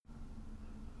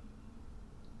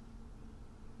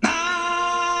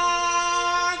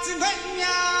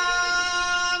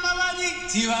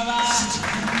Yes.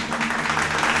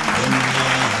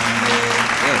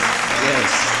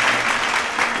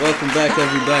 Welcome back,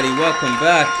 everybody. Welcome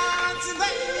back.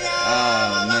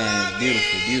 Oh, man.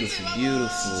 Beautiful.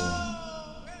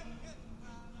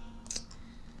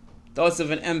 Thoughts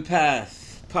of an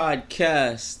Empath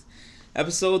podcast.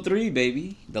 Episode 3,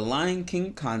 baby. The Lion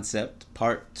King Concept,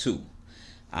 Part 2.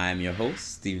 I am your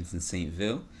host, Stevenson St.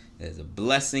 Ville. It's a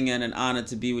blessing and an honor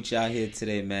to be with y'all here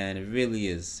today, man. It really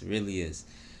is.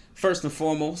 First and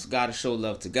foremost, gotta show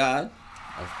love to God.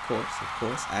 Of course.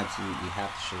 Absolutely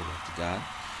have to show love to God.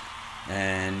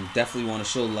 And definitely want to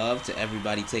show love to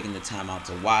everybody taking the time out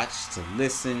to watch, to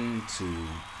listen, to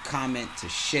comment, to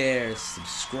share,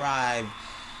 subscribe,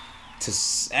 to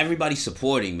everybody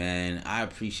supporting, man. I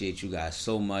appreciate you guys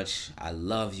so much. I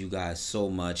love you guys so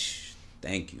much.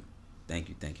 Thank you.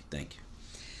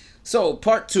 So,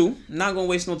 part 2. Not going to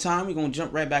waste no time. We're going to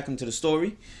jump right back into the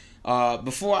story.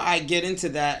 Before I get into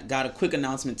that, got a quick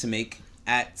announcement to make.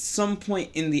 At some point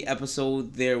in the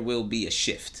episode, there will be a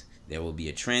shift. There will be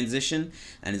a transition,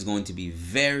 and it's going to be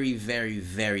very, very,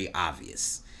 very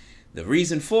obvious. The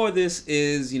reason for this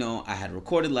is, I had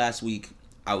recorded last week.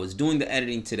 I was doing the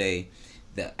editing today.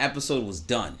 The episode was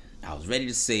done. I was ready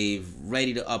to save,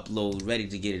 ready to upload, ready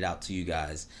to get it out to you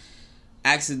guys.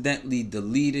 Accidentally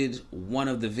deleted one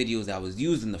of the videos that was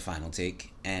used in the final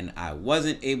take, and I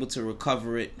wasn't able to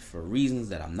recover it for reasons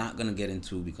that I'm not going to get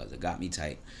into because it got me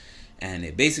tight. And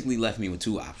it basically left me with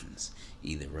two options.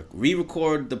 Either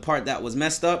re-record the part that was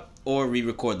messed up or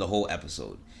re-record the whole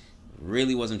episode.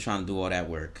 Really wasn't trying to do all that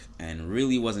work and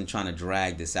really wasn't trying to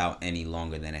drag this out any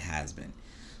longer than it has been.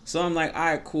 So I'm like, all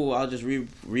right, cool. I'll just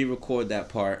re-record that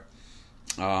part.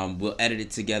 We'll edit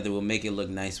it together. We'll make it look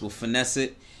nice. We'll finesse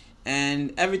it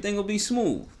and everything will be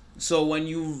smooth. So when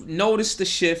you notice the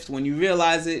shift, when you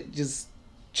realize it, just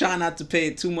try not to pay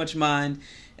it too much mind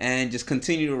and just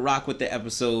continue to rock with the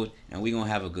episode and we're going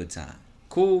to have a good time.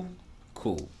 Cool.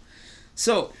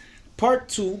 So, part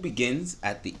 2 begins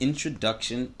at the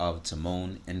introduction of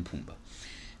Timon and Pumbaa.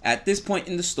 At this point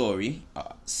in the story,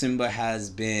 Simba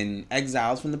has been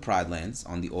exiled from the Pride Lands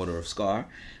on the order of Scar.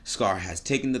 Scar has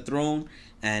taken the throne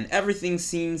and everything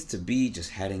seems to be just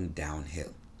heading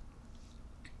downhill.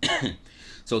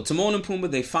 So Timon and Pumbaa,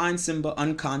 they find Simba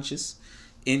unconscious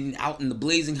out in the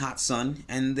blazing hot sun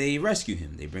and they rescue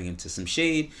him. They bring him to some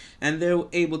shade and they're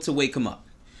able to wake him up.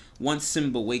 Once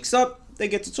Simba wakes up, they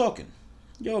get to talking.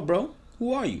 Yo, bro,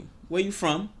 who are you? Where you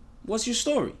from? What's your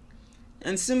story?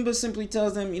 And Simba simply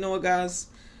tells them, you know what, guys?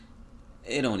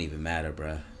 It don't even matter,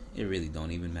 bruh. It really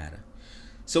don't even matter.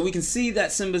 So we can see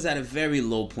that Simba's at a very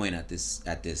low point at this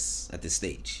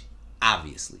stage.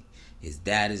 Obviously, his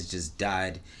dad has just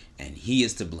died, and he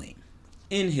is to blame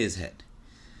in his head.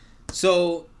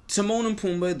 So Timon and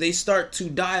Pumbaa, they start to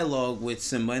dialogue with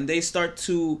Simba, and they start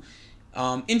to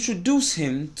introduce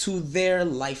him to their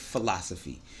life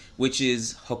philosophy, which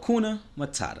is Hakuna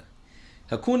Matata.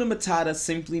 Hakuna Matata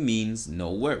simply means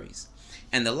no worries.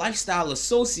 And the lifestyle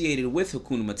associated with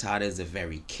Hakuna Matata is a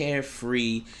very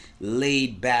carefree,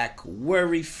 laid-back,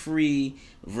 worry-free,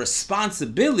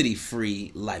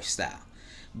 responsibility-free lifestyle,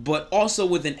 but also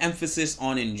with an emphasis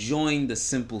on enjoying the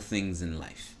simple things in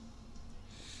life.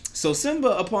 So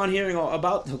Simba, upon hearing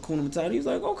about Hakuna Matata, he's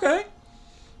like, okay,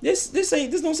 this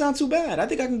don't sound too bad. I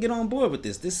think I can get on board with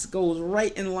this. This goes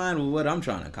right in line with what I'm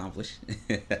trying to accomplish.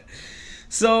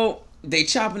 So they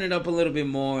chopping it up a little bit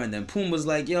more, and then Pumbaa's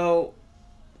like, yo,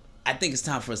 I think it's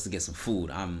time for us to get some food.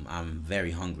 I'm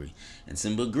very hungry. And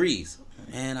Simba agrees.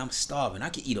 Man, I'm starving. I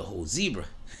could eat a whole zebra.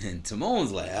 And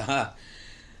Timon's like,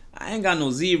 I ain't got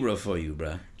no zebra for you,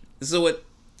 bruh. So what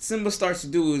Simba starts to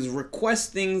do is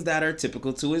request things that are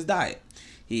typical to his diet.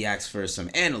 He asks for some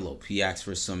antelope. He asks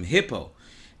for some hippo.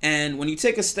 And when you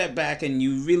take a step back and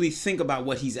you really think about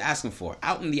what he's asking for,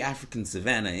 out in the African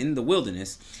savannah, in the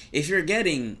wilderness, if you're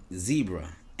getting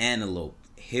zebra, antelope,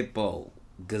 hippo,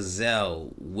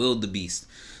 gazelle, wildebeest,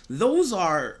 those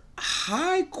are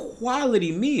high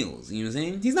quality meals. You know what I'm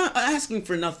saying? He's not asking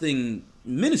for nothing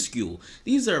minuscule.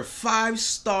 These are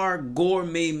 5-star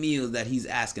gourmet meals that he's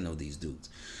asking of these dudes.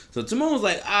 So Timon was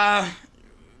like, bruh,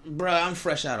 I'm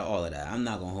fresh out of all of that. I'm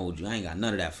not gonna hold you. I ain't got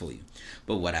none of that for you.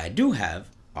 But what I do have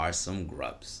are some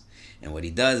grubs. And what he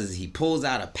does is he pulls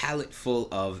out a pallet full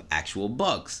of actual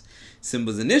bugs.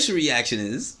 Simba's initial reaction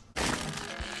is,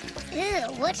 ew,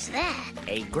 what's that?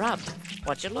 A grub.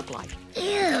 What's it look like?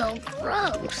 Ew,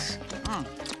 gross.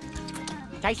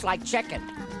 Tastes like chicken.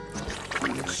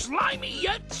 Slimy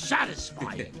yet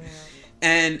satisfying.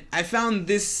 And I found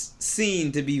this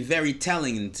scene to be very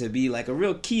telling and to be like a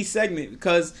real key segment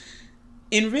because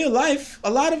in real life, a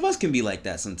lot of us can be like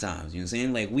that sometimes. You know what I'm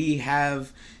saying? Like, we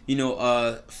have,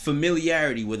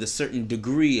 familiarity with a certain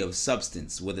degree of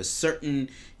substance, with a certain,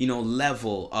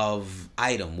 level of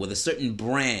item, with a certain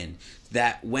brand,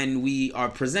 that when we are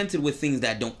presented with things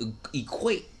that don't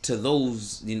equate to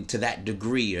those, to that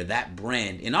degree or that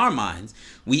brand, in our minds,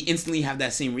 we instantly have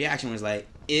that same reaction where it's like,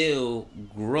 ew,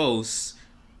 gross,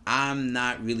 I'm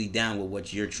not really down with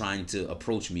what you're trying to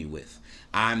approach me with.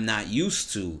 I'm not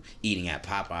used to eating at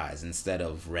Popeyes instead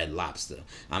of Red Lobster.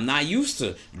 I'm not used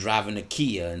to driving a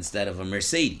Kia instead of a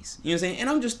Mercedes. You know what I'm saying? And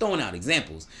I'm just throwing out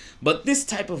examples. But this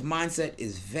type of mindset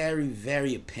is very,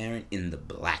 very apparent in the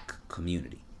black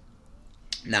community.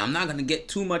 Now, I'm not going to get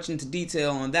too much into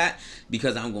detail on that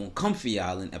because I'm going to come for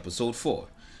y'all in episode 4.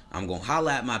 I'm going to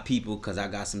holler at my people because I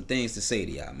got some things to say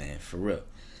to y'all, man, for real.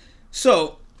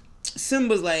 So,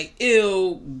 Simba's like,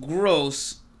 ew,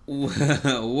 gross.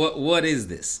 what is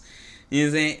this? You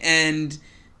know what I'm saying?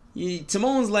 And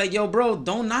Timon's like, yo, bro,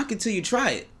 don't knock it till you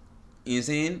try it. You know what I'm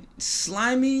saying?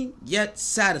 Slimy yet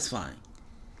satisfying.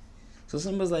 So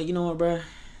Simba's like, you know what, bro?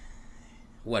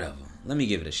 Whatever. Let me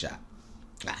give it a shot.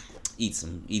 Eats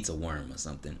a worm or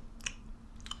something.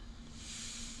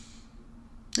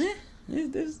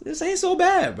 This ain't so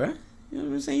bad, bro. You know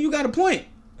what I'm saying? You got a point.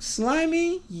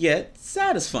 Slimy yet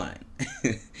satisfying.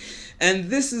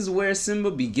 And this is where Simba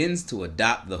begins to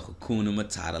adopt the Hakuna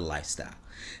Matata lifestyle.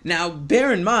 Now,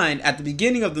 bear in mind, at the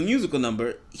beginning of the musical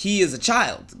number, he is a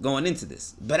child going into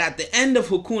this. But at the end of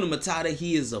Hakuna Matata,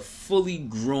 he is a fully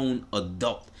grown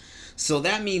adult. So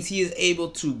that means he is able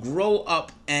to grow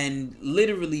up and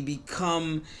literally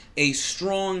become a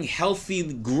strong,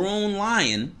 healthy, grown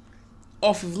lion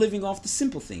off of living off the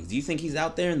simple things. Do you think he's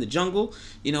out there in the jungle,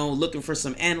 looking for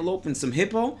some antelope and some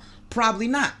hippo? Probably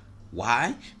not.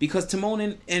 Why? Because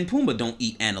Timon and Pumbaa don't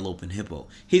eat antelope and hippo.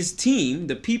 His team,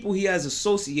 the people he has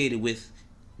associated with,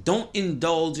 don't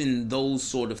indulge in those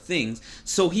sort of things.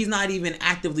 So he's not even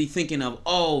actively thinking of,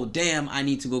 oh, damn, I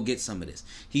need to go get some of this.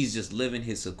 He's just living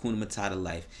his Hakuna Matata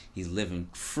life. He's living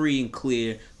free and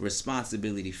clear,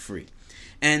 responsibility free.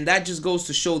 And that just goes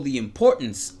to show the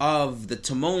importance of the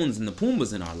Timons and the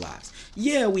Pumbas in our lives.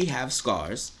 Yeah, we have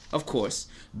scars, of course,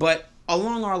 but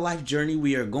along our life journey,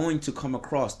 we are going to come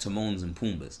across Timons and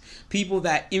Pumbas, people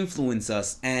that influence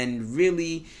us and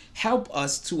really help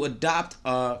us to adopt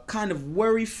a kind of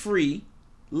worry-free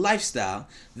lifestyle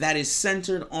that is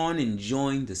centered on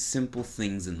enjoying the simple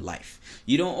things in life.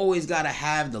 You don't always gotta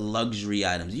have the luxury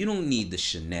items. You don't need the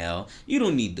Chanel. You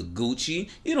don't need the Gucci.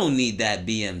 You don't need that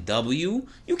BMW.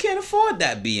 You can't afford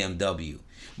that BMW.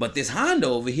 But this Honda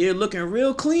over here looking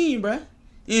real clean, bruh.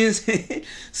 You know what I'm saying?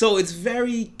 So it's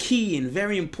very key and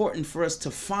very important for us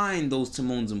to find those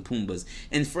Timons and Pumbas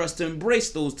and for us to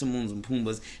embrace those Timons and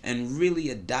Pumbas and really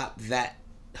adopt that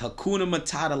Hakuna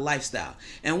Matata lifestyle.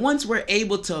 And once we're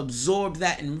able to absorb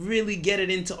that and really get it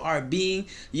into our being,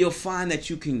 you'll find that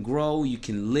you can grow, you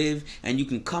can live, and you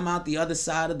can come out the other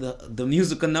side of the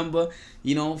musical number,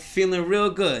 feeling real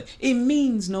good. It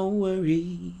means no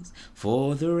worries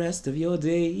for the rest of your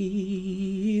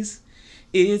days.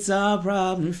 It's our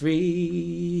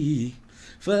problem-free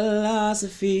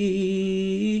philosophy,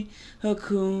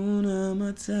 Hakuna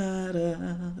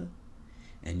Matata.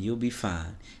 And you'll be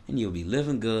fine, and you'll be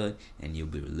living good, and you'll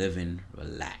be living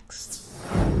relaxed.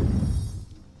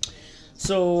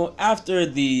 So after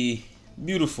the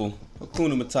beautiful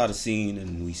Hakuna Matata scene,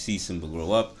 and we see Simba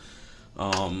grow up,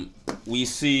 we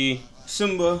see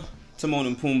Simba, Timon,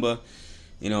 and Pumbaa,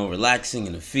 relaxing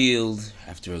in the field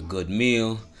after a good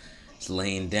meal. Just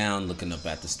laying down, looking up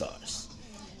at the stars.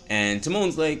 And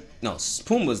Pumbaa's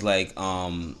like,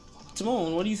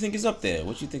 Timon, what do you think is up there?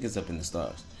 What do you think is up in the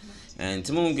stars? And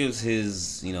Timon gives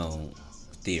his,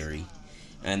 theory.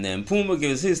 And then Pumbaa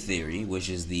gives his theory, which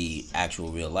is the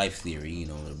actual real life theory.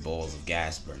 The balls of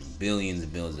gas burning billions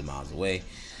and billions of miles away.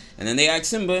 And then they ask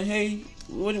Simba, hey,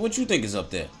 what you think is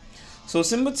up there? So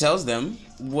Simba tells them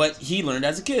what he learned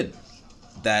as a kid.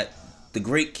 That the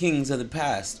great kings of the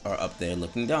past are up there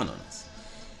looking down on us.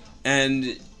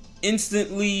 And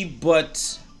instantly,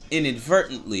 but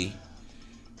inadvertently,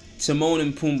 Timon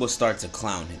and Pumbaa start to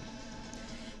clown him.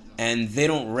 And they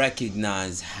don't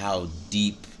recognize how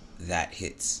deep that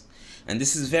hits. And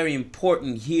this is very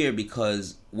important here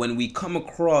because when we come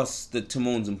across the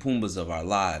Timons and Pumbas of our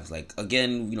lives, like,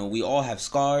 again, we all have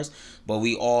scars, but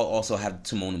we all also have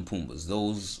Timon and Pumbas.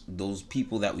 Those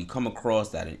people that we come across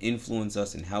that influence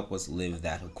us and help us live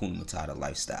that Hakuna Matata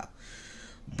lifestyle.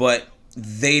 But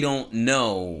they don't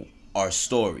know our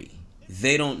story.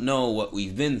 They don't know what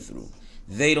we've been through.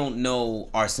 they don't know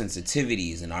our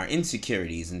sensitivities and our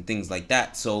insecurities and things like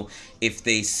that. So if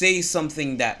they say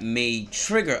something that may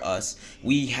trigger us,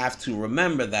 we have to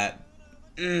remember that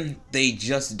they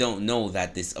just don't know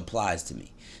that this applies to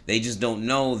me. They just don't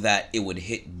know that it would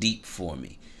hit deep for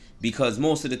me. Because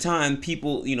most of the time,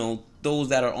 people, those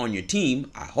that are on your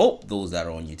team, I hope those that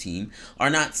are on your team, are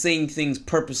not saying things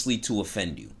purposely to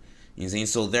offend you. You know what I'm saying?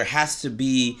 So there has to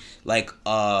be like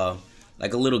a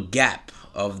little gap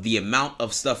of the amount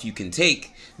of stuff you can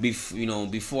take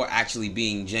before actually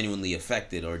being genuinely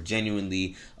affected or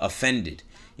genuinely offended.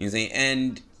 You know what I'm saying?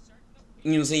 And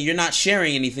you're not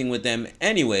sharing anything with them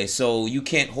anyway, so you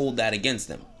can't hold that against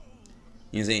them.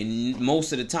 You know what I'm saying?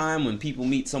 Most of the time when people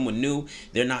meet someone new,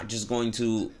 they're not just going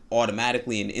to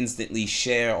automatically and instantly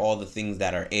share all the things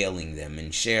that are ailing them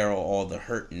and share all the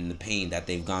hurt and the pain that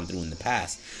they've gone through in the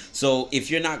past. So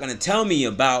if you're not going to tell me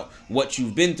about what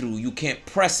you've been through, you can't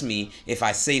press me if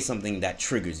I say something that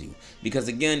triggers you. Because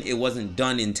again, it wasn't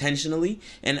done intentionally,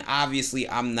 and obviously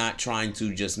I'm not trying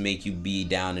to just make you be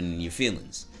down in your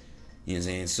feelings. You know what I'm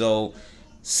saying? So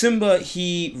Simba,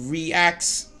 he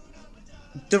reacts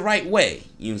the right way.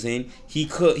 You know what I'm saying?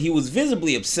 He was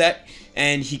visibly upset,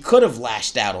 and he could have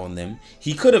lashed out on them.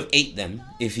 He could have ate them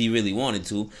if he really wanted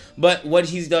to. But what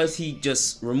he does, he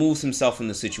just removes himself from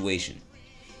the situation.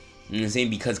 You know what I'm saying?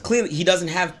 Because clearly he doesn't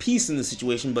have peace in the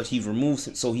situation, but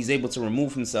so he's able to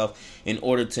remove himself in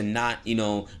order to not,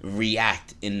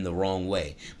 react in the wrong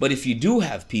way. But if you do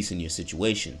have peace in your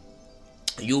situation,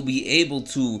 you'll be able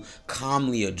to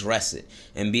calmly address it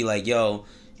and be like, yo,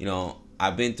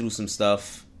 I've been through some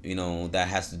stuff, that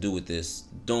has to do with this.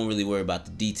 Don't really worry about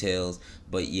the details,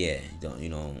 but yeah,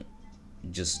 don't,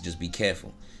 just be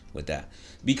careful with that.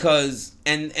 Because,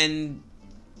 and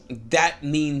that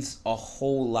means a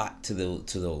whole lot to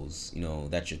those,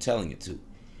 that you're telling it to.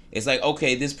 It's like,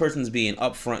 okay, this person's being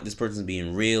upfront, this person's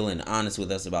being real and honest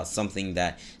with us about something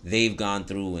that they've gone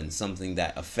through and something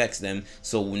that affects them.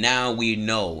 So now we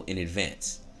know in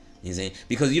advance. You know what I'm saying?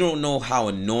 Because you don't know how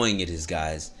annoying it is,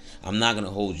 guys. I'm not going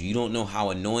to hold you. You don't know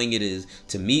how annoying it is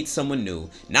to meet someone new,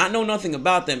 not know nothing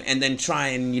about them, and then try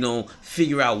and,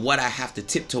 figure out what I have to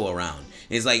tiptoe around.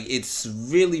 It's like, it's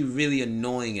really, really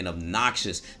annoying and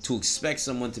obnoxious to expect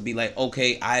someone to be like,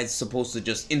 okay, I'm supposed to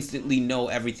just instantly know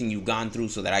everything you've gone through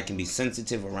so that I can be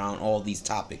sensitive around all these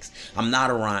topics. I'm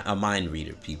not a mind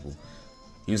reader, people.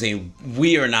 You know what I'm saying?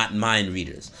 We are not mind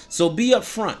readers. So be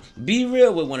upfront. Be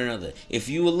real with one another. If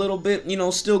you a little bit,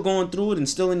 still going through it and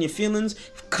still in your feelings,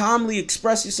 calmly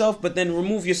express yourself, but then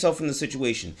remove yourself from the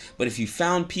situation. But if you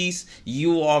found peace,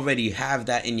 you already have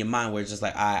that in your mind where it's just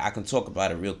like, I can talk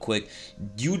about it real quick.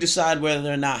 You decide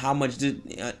whether or not how much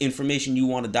information you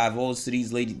want to divulge to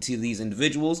these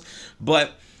individuals. But you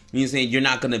know what I'm saying, you're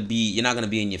not gonna be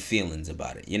in your feelings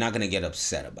about it. You're not gonna get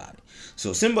upset about it.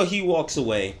 So Simba, he walks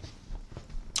away.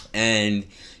 And,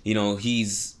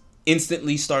 he's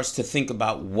instantly starts to think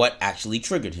about what actually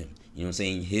triggered him. You know what I'm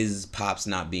saying? His pops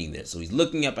not being there. So he's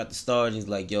looking up at the stars and he's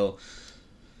like, yo,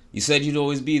 you said you'd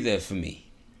always be there for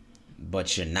me,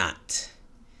 but you're not.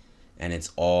 And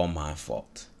it's all my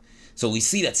fault. So we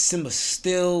see that Simba's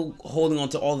still holding on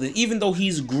to all of this. Even though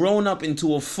he's grown up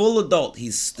into a full adult,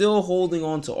 he's still holding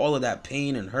on to all of that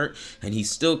pain and hurt, and he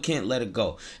still can't let it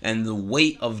go. And the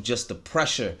weight of just the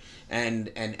pressure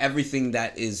and everything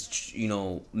that is,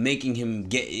 making him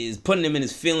is putting him in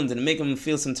his feelings and making him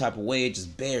feel some type of way, it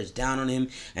just bears down on him,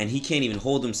 and he can't even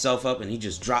hold himself up, and he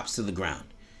just drops to the ground.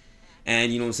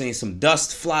 And, some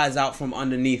dust flies out from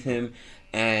underneath him,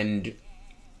 and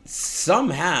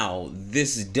somehow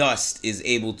this dust is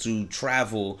able to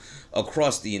travel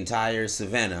across the entire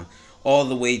savannah all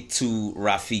the way to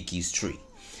Rafiki's tree.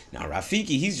 Now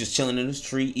Rafiki, he's just chilling in his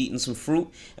tree eating some fruit,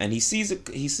 and he sees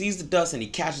the dust and he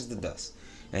catches the dust.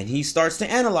 And he starts to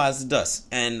analyze the dust.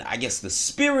 And I guess the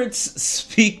spirits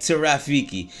speak to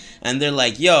Rafiki, and they're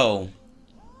like, yo,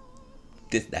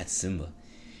 that's Simba.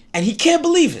 And he can't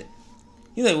believe it.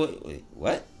 He's like, wait,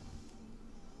 what?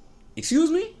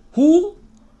 Excuse me? Who?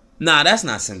 Nah, that's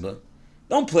not Simba.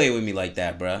 Don't play with me like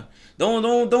that, bruh.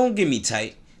 Don't get me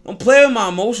tight. Don't play with my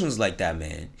emotions like that,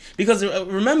 man. Because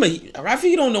remember,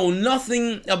 Rafiki don't know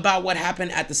nothing about what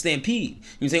happened at the Stampede. You know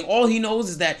what I'm saying? All he knows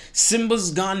is that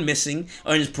Simba's gone missing,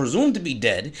 or is presumed to be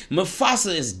dead.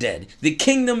 Mufasa is dead. The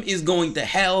kingdom is going to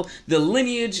hell. The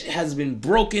lineage has been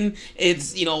broken.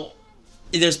 It's,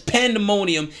 there's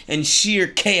pandemonium and sheer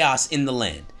chaos in the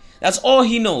land. That's all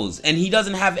he knows. And he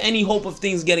doesn't have any hope of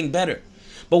things getting better.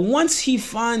 But once he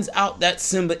finds out that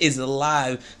Simba is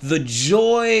alive, the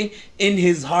joy in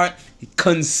his heart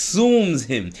consumes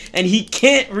him, and he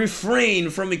can't refrain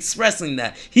from expressing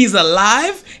that. He's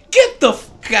alive? Get the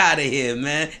fuck out of here,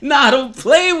 man. Nah, don't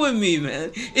play with me,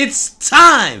 man. It's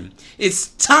time. It's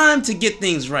time to get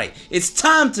things right. It's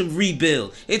time to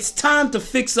rebuild. It's time to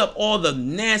fix up all the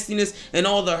nastiness and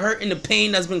all the hurt and the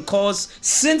pain that's been caused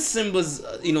since Simba's,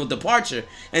 departure,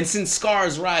 and since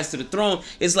Scar's rise to the throne.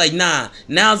 It's like, nah,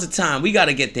 now's the time. We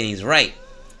gotta get things right.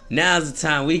 Now's the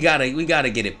time. We gotta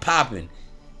get it popping.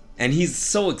 And he's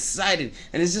so excited.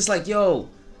 And it's just like, yo,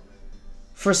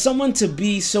 for someone to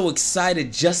be so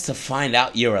excited just to find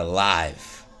out you're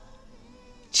alive.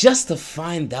 Just to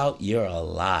find out you're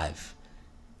alive.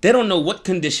 They don't know what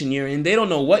condition you're in. They don't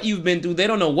know what you've been through. They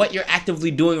don't know what you're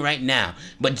actively doing right now.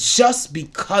 But just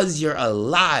because you're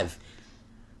alive,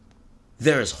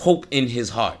 there is hope in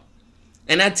his heart.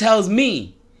 And that tells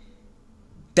me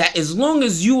that as long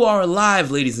as you are alive,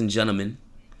 ladies and gentlemen,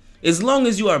 as long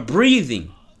as you are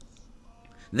breathing,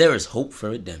 there is hope for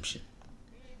redemption.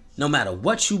 No matter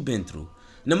what you've been through,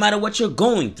 no matter what you're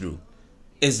going through,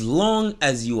 as long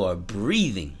as you are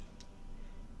breathing,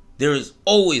 there is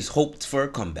always hope for a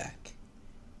comeback.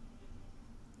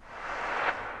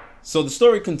 So the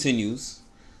story continues.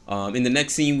 In the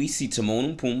next scene, we see Timon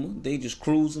and Pumbaa. They just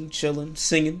cruising, chilling,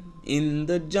 singing. In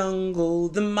the jungle,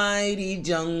 the mighty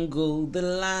jungle, the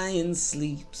lion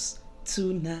sleeps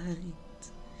tonight.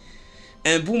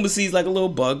 And Pumbaa sees like a little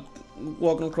bug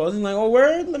walking across. He's like, oh,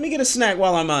 word? Let me get a snack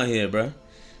while I'm out here, bruh.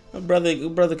 My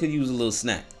brother could use a little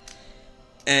snack.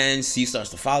 And he starts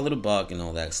to follow the bug and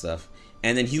all that stuff.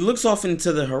 And then he looks off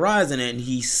into the horizon and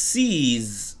he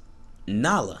sees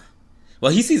Nala.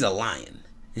 Well, he sees a lion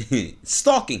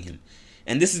stalking him.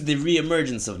 And this is the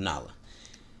reemergence of Nala.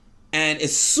 And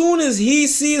as soon as he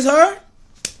sees her,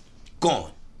 gone.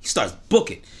 He starts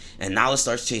booking. And Nala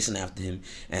starts chasing after him.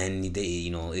 And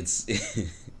it's...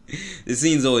 This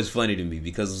scene's always funny to me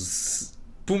because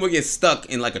Pumbaa gets stuck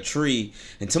in like a tree.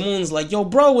 And Timon's like, yo,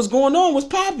 bro, what's going on? What's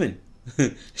popping?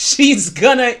 She's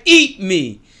gonna eat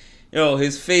me. Yo,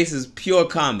 his face is pure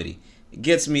comedy. It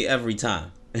gets me every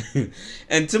time.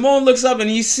 And Timon looks up and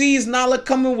he sees Nala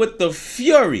coming with the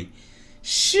fury.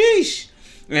 Sheesh.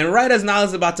 And right as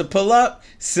Nala's about to pull up,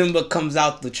 Simba comes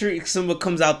out the tree. Simba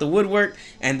comes out the woodwork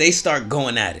and they start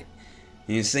going at it.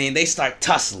 You know what I'm saying? They start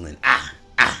tussling.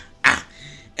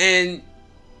 And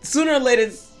sooner or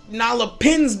later, Nala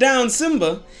pins down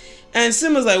Simba. And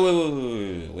Simba's like,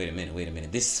 wait a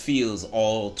minute. This feels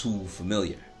all too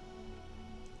familiar.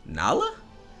 Nala?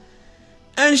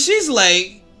 And she's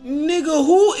like, nigga,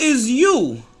 who is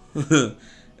you?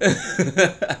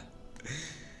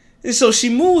 And so she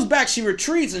moves back, she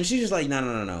retreats, and she's just like,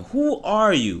 no. Who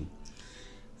are you?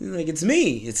 He's like, it's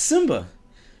me. It's Simba.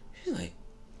 She's like,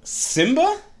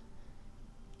 Simba?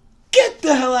 Get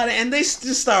the hell out of here. And they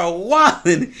just start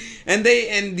wilding. And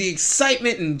the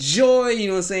excitement and joy, you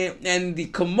know what I'm saying? And the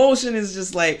commotion is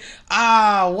just like,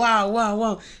 wow. You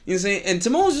know what I'm saying? And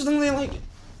Timon's just like,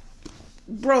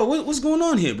 bro, what's going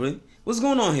on here, bro? What's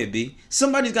going on here, B?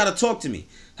 Somebody's got to talk to me.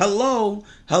 Hello.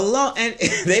 And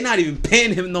they're not even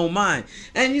paying him no mind.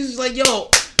 And he's just like, yo,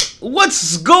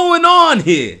 what's going on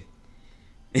here?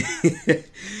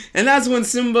 And that's when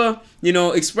Simba,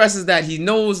 expresses that he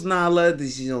knows Nala, that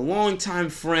she's a longtime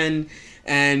friend,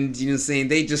 and, you know what I'm saying,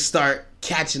 they just start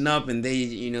catching up, and they,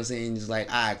 you know what I'm saying, just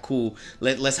like, all right, cool,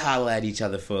 let's holler at each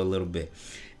other for a little bit.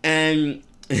 And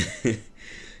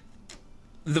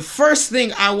the first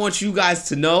thing I want you guys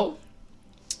to know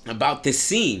about this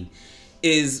scene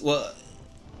is, well,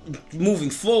 moving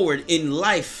forward in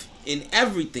life, in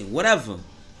everything, whatever,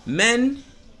 men,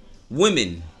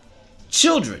 women,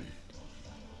 children,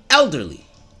 elderly,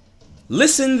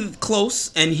 listen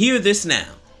close and hear this now.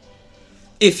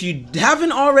 If you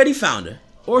haven't already found her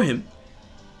or him,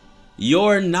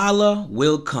 your Nala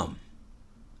will come.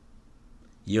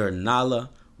 Your Nala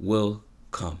will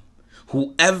come.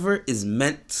 Whoever is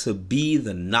meant to be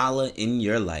the Nala in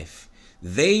your life,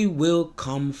 they will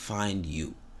come find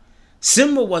you.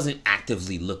 Simba wasn't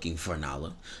actively looking for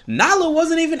Nala. Nala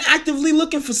wasn't even actively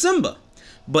looking for Simba.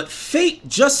 But fate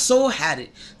just so had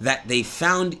it that they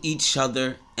found each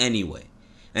other anyway.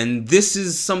 And this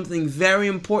is something very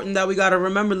important that we got to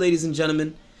remember, ladies and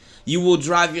gentlemen. You will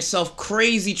drive yourself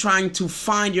crazy trying to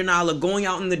find your Nala, going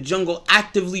out in the jungle,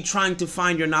 actively trying to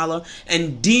find your Nala,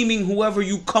 and deeming whoever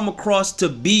you come across to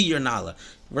be your Nala.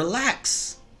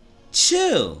 Relax.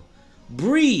 Chill.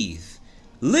 Breathe.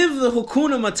 Live the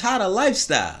Hakuna Matata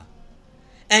lifestyle.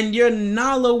 And your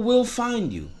Nala will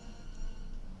find you.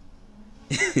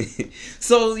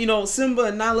 So, Simba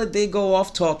and Nala, they go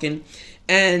off talking,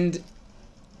 and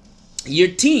your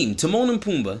team, Timon and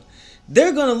Pumbaa,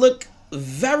 they're gonna look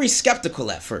very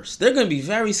skeptical at first. They're going to be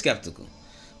very skeptical.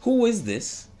 Who is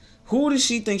this? Who does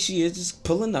she think she is? Just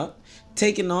pulling up,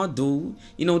 taking our dude,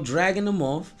 dragging him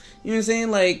off. You know what I'm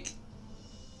saying? Like,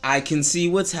 I can see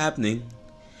what's happening,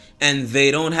 and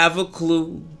they don't have a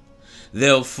clue.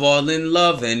 They'll fall in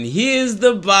love, and here's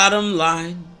the bottom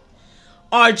line.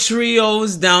 Our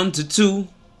trio's down to 2.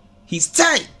 He's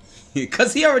tight,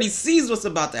 because he already sees what's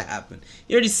about to happen.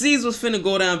 He already sees what's finna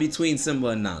go down between Simba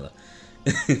and Nala.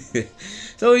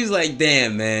 So he's like,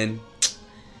 damn, man.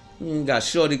 You got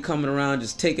Shorty coming around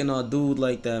just taking our dude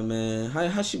like that, man.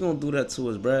 How she gonna do that to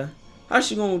us, bruh? How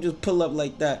she gonna just pull up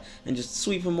like that and just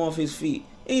sweep him off his feet?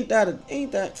 Ain't that, you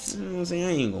know what I'm saying? I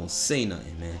ain't gonna say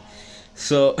nothing, man.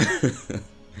 So,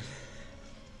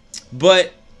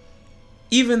 but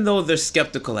even though they're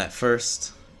skeptical at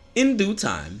first, in due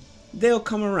time, they'll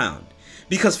come around.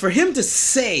 Because for him to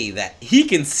say that he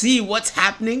can see what's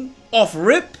happening off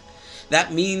rip,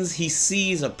 that means he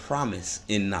sees a promise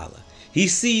in Nala. He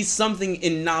sees something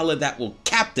in Nala that will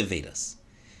captivate us.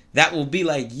 That will be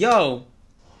like, yo,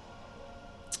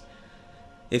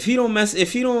 if he don't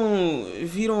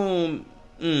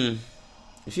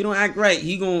act right,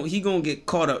 he gonna get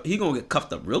caught up. He gonna get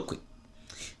cuffed up real quick,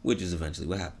 which is eventually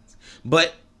what happens.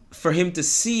 But for him to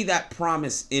see that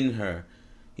promise in her,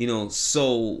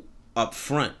 so up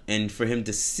front, and for him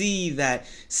to see that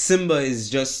Simba is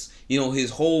just,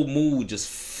 his whole mood just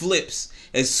flips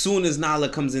as soon as Nala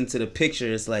comes into the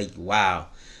picture. It's like, wow,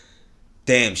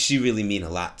 damn, she really mean a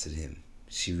lot to him.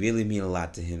 She really mean a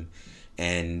lot to him.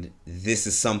 And this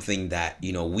is something that,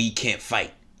 we can't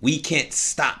fight. We can't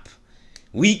stop.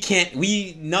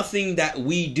 Nothing that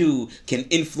we do can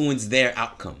influence their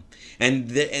outcome. And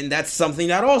that's something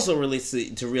that also relates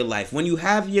to real life. When you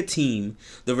have your team,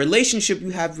 the relationship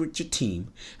you have with your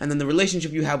team, and then the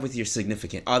relationship you have with your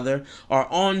significant other are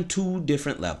on 2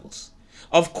 different levels.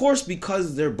 Of course,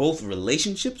 because they're both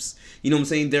relationships,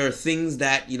 there are things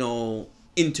that,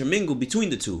 intermingle between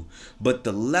the 2. But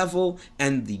the level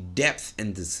and the depth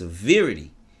and the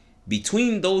severity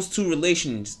between those 2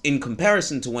 relations in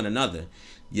comparison to one another,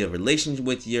 your relationship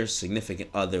with your significant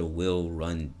other will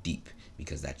run deep,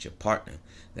 because that's your partner.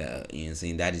 That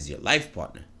is your life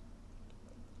partner.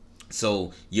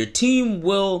 So your team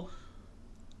will,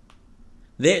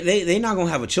 they're not going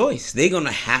to have a choice. They're going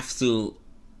to have to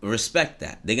respect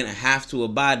that. They're going to have to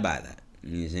abide by that.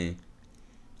 You know what I'm saying?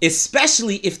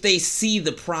 Especially if they see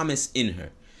the promise in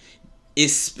her.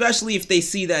 Especially if they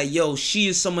see that, yo, she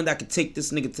is someone that could take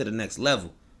this nigga to the next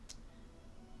level.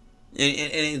 And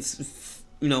it's,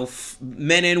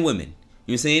 men and women.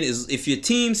 You know what I'm saying? Is if your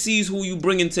team sees who you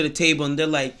bring into the table and they're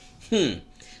like, this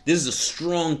is a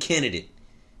strong candidate.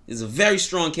 This is a very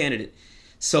strong candidate.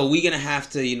 So we're going to have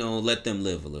to, let them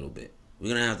live a little bit. We're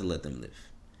going to have to let them live.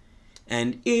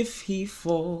 And if he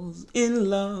falls in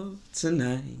love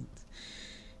tonight,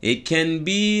 it can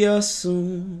be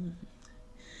assumed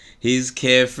his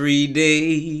carefree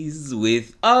days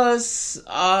with us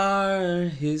are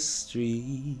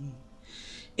history.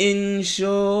 In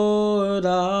short,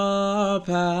 our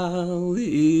pal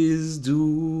is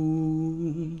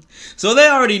doomed. So they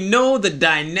already know the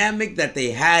dynamic that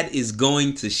they had is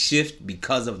going to shift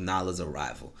because of Nala's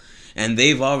arrival. And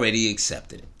they've already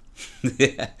accepted it.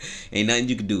 Ain't nothing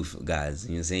you can do, guys.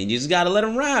 You know what I'm saying? You just gotta let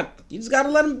them rock. You just gotta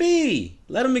let them be.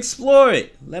 Let them explore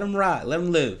it. Let them rock. Let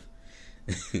them live.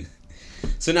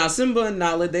 So now Simba and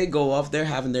Nala, they go off. They're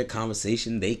having their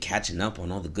conversation. They catching up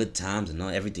on all the good times and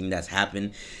everything that's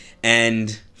happened.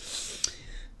 And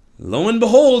lo and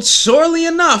behold, surely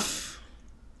enough,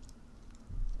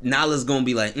 Nala's gonna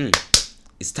be like,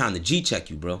 it's time to G-check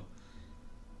you, bro.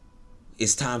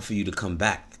 It's time for you to come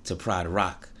back to Pride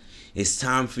Rock. It's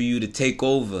time for you to take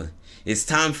over. It's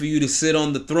time for you to sit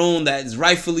on the throne that is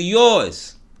rightfully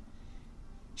yours.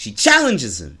 She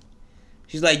challenges him.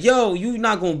 She's like, yo, you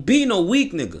not gonna be no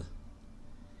weak nigga.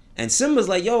 And Simba's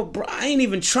like, yo, bro, I ain't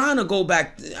even trying to go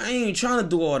back. I ain't even trying to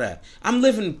do all that. I'm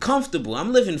living comfortable.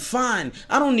 I'm living fine.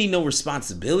 I don't need no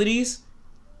responsibilities.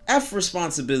 F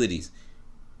responsibilities.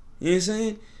 You know what I'm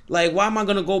saying? Like, why am I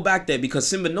going to go back there? Because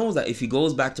Simba knows that if he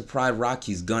goes back to Pride Rock,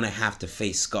 he's going to have to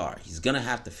face Scar. He's going to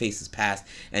have to face his past,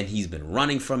 and he's been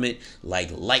running from it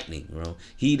like lightning, bro.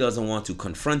 He doesn't want to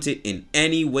confront it in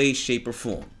any way, shape, or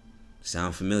form.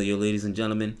 Sound familiar, ladies and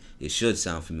gentlemen? It should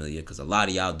sound familiar, because a lot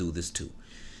of y'all do this too.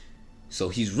 So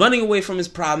he's running away from his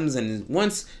problems, and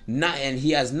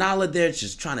he has Nala there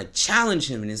just trying to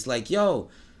challenge him, and it's like, yo,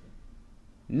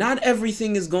 not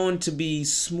everything is going to be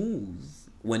smooth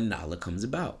when Nala comes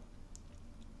about.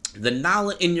 The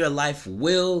Nala in your life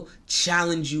will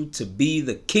challenge you to be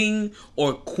the king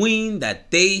or queen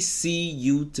that they see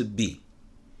you to be.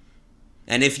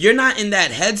 And if you're not in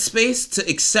that headspace to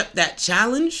accept that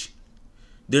challenge,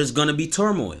 there's going to be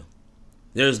turmoil.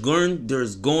 There's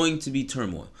going to be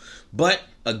turmoil. But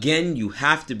again, you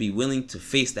have to be willing to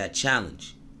face that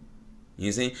challenge. You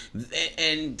know what I'm saying?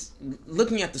 And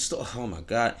looking at the story, oh my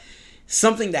God.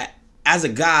 Something that, as a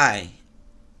guy,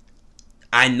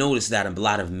 I notice that a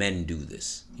lot of men do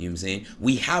this. You know what I'm saying?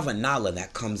 We have a Nala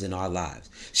that comes in our lives.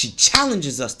 She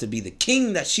challenges us to be the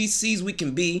king that she sees we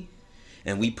can be.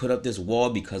 And we put up this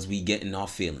wall because we get in our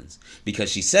feelings.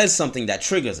 Because she says something that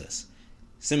triggers us.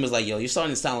 Simba's like, yo, you're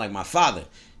starting to sound like my father.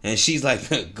 And she's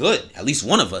like, good. At least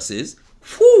one of us is.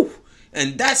 Whew.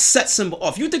 And that sets Simba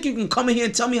off. You think you can come in here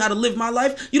and tell me how to live my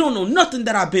life? You don't know nothing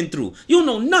that I've been through. You don't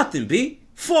know nothing, B.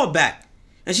 Fall back.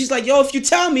 And she's like, yo, if you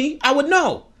tell me, I would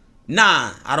know.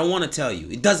 Nah, I don't want to tell you.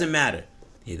 It doesn't matter.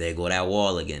 Here they go, that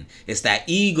wall again. It's that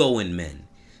ego in men.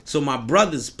 So my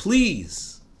brothers,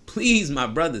 please, my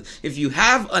brothers, if you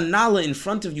have a Nala in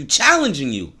front of you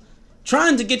challenging you,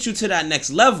 trying to get you to that next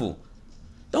level,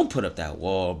 don't put up that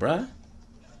wall, bruh.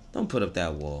 Don't put up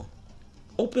that wall.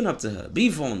 Open up to her. Be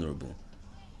vulnerable.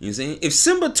 You know what I'm saying? If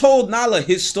Simba told Nala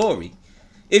his story,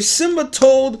 if Simba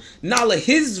told Nala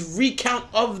his recount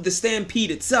of the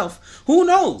stampede itself, who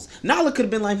knows? Nala could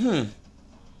have been like,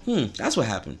 that's what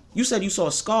happened. You said you saw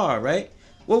Scar, right?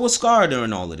 What was Scar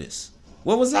during all of this?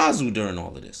 What was Zazu during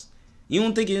all of this? You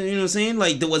don't think, you know what I'm saying?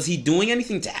 Like, was he doing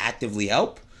anything to actively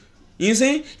help? You know what I'm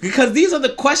saying? Because these are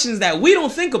the questions that we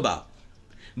don't think about.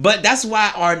 But that's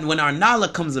why when our Nala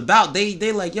comes about,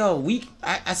 they like, yo,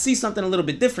 I see something a little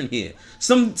bit different here.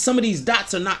 Some of these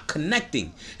dots are not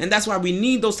connecting. And that's why we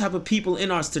need those type of people in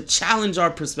us to challenge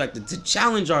our perspective, to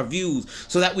challenge our views,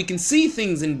 so that we can see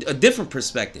things in a different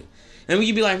perspective. And we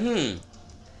can be like,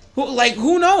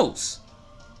 who knows?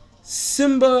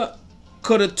 Simba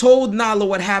could have told Nala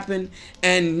what happened,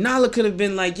 and Nala could have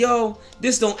been like, yo,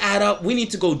 this don't add up. We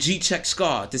need to go G-check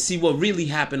Scar to see what really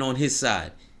happened on his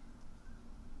side.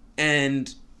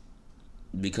 And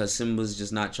because Simba's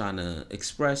just not trying to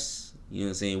express, you know what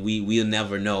I'm saying, we'll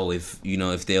never know if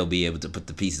they'll be able to put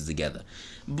the pieces together.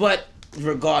 But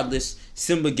regardless,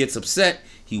 Simba gets upset.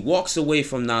 He walks away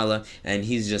from Nala, and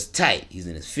he's just tight. He's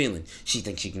in his feelings. She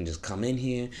thinks she can just come in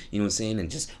here, you know what I'm saying,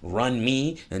 and just run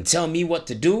me and tell me what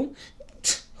to do.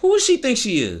 Who does she think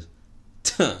she is?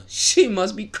 She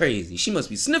must be crazy. She must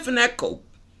be sniffing that coke.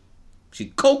 She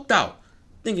coked out,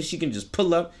 thinking she can just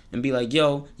pull up and be like,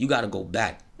 yo, you gotta go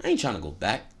back. I ain't trying to go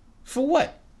back. For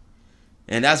what?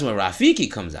 And that's when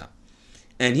Rafiki comes out.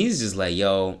 And he's just like,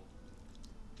 yo.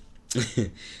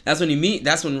 That's when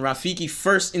Rafiki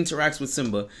first interacts with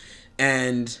Simba.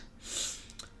 And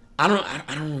I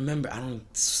don't remember. I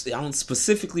don't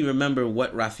specifically remember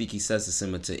what Rafiki says to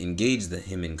Simba to engage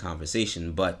him in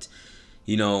conversation. But,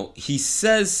 he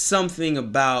says something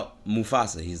about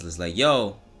Mufasa. He's just like,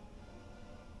 yo,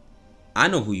 I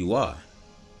know who you are.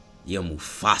 You're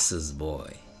Mufasa's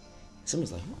boy.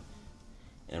 Simba's like, what?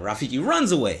 And Rafiki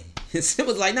runs away. And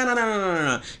Simba's like,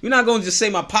 no. You're not going to just say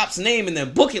my pop's name and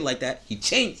then book it like that. He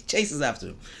chases after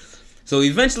him. So he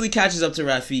eventually catches up to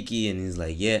Rafiki and he's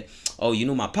like, yeah. Oh, you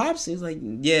know my pops? He's like,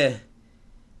 yeah.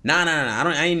 Nah.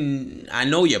 I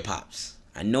know your pops.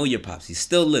 I know your pops. He's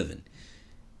still living.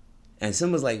 And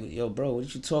Simba's like, yo, bro, what are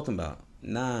you talking about?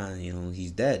 Nah,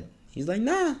 he's dead. He's like,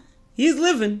 nah. He's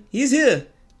living. He's here.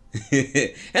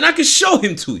 And I can show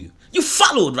him to you. You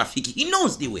followed Rafiki. He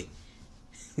knows the way.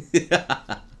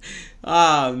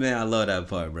 Oh, man, I love that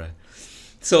part, bro.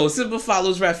 So Simba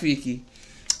follows Rafiki.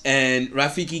 And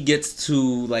Rafiki gets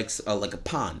to like a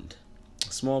pond.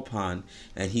 A small pond.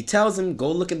 And he tells him,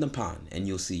 go look in the pond and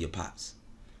you'll see your pops.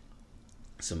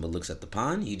 Simba looks at the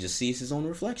pond. He just sees his own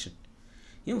reflection.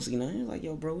 He don't see nothing. He's like,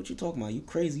 yo, bro, what you talking about? You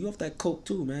crazy. You off that coke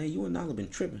too, man. You and Nala been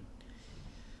tripping.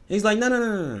 He's like,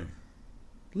 no.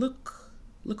 Look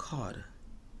harder.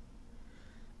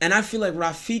 And I feel like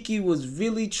Rafiki was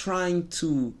really trying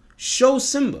to show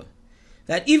Simba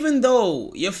that even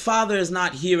though your father is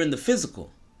not here in the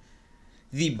physical,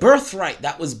 the birthright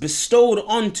that was bestowed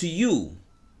onto you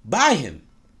by him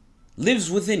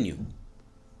lives within you.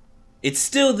 It's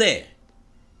still there.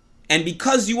 And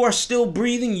because you are still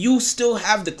breathing, you still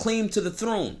have the claim to the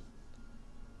throne.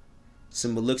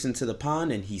 Simba looks into the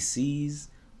pond and he sees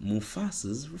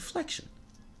Mufasa's reflection.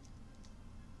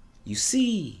 You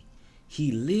see,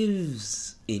 he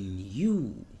lives in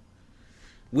you.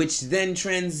 Which then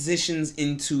transitions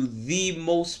into the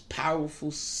most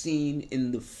powerful scene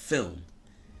in the film.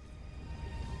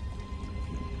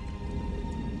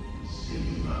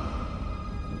 Simba.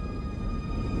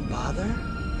 Father?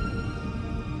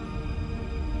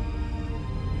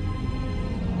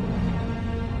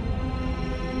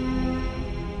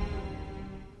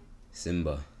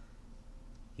 Simba,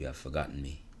 you have forgotten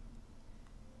me.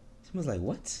 Simba's like,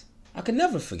 what? I could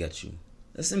never forget you.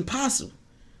 That's impossible.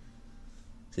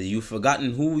 So you've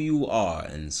forgotten who you are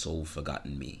and so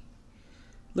forgotten me.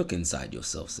 Look inside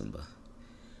yourself, Simba.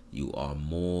 You are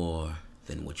more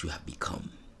than what you have become.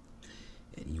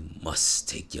 And you must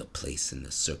take your place in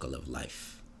the circle of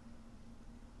life.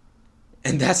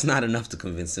 And that's not enough to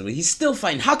convince him. He's still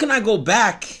fighting. How can I go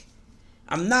back?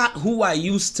 I'm not who I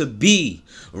used to be.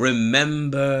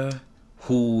 Remember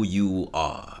who you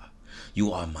are.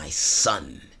 You are my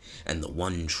son and the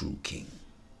one true king.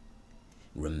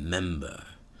 Remember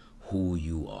who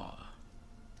you are.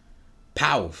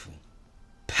 Powerful.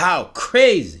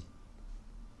 Crazy.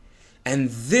 And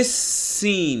this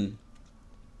scene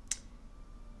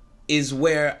is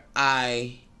where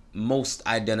I most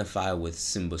identify with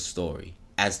Simba's story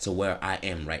as to where I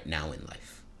am right now in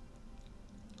life.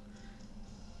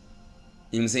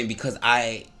 You know what I'm saying? Because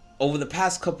over the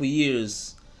past couple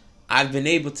years, I've been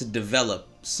able to develop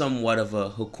somewhat of a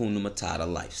Hakuna Matata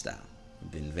lifestyle.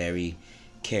 I've been very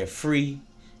carefree,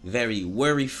 very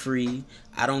worry-free.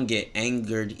 I don't get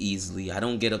angered easily. I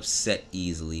don't get upset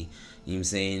easily. You know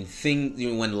what I'm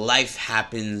saying? When life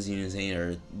happens, you know what I'm saying,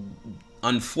 or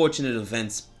unfortunate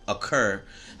events occur,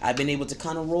 I've been able to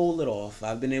kind of roll it off.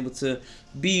 I've been able to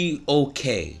be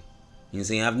okay. You know what I'm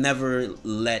saying? I've never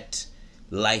let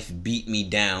life beat me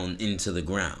down into the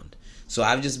ground. So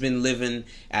I've just been living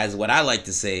as what I like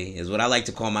to say, is what I like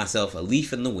to call myself, a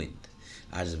leaf in the wind.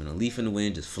 I've just been a leaf in the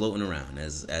wind, just floating around.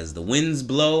 As the winds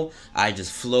blow, I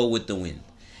just flow with the wind.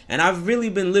 And I've really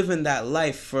been living that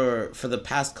life for the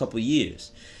past couple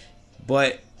years.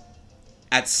 But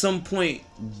at some point,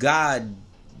 God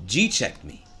G-checked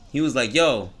me. He was like,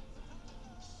 yo,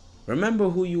 remember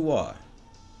who you are.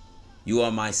 You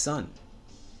are my son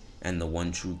and the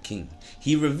one true king.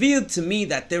 He revealed to me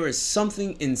that there is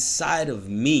something inside of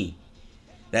me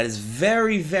that is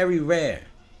very, very rare.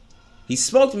 He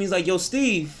spoke to me. He's like, yo,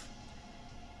 Steve,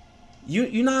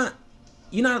 you're not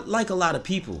like a lot of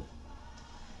people.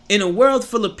 In a world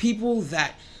full of people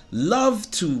that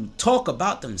love to talk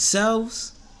about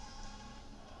themselves,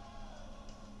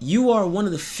 you are one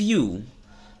of the few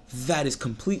that is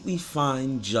completely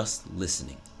fine just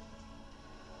listening.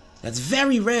 That's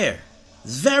very rare.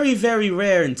 It's very, very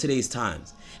rare in today's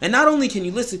times. And not only can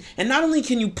you listen, and not only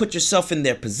can you put yourself in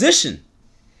their position,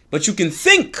 but you can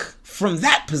think from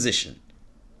that position.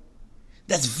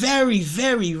 That's very,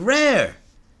 very rare.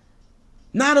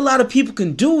 Not a lot of people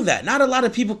can do that. Not a lot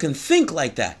of people can think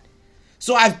like that.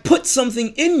 So I've put something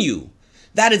in you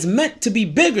that is meant to be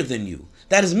bigger than you,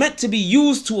 that is meant to be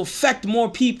used to affect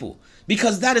more people,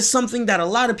 because that is something that a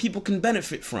lot of people can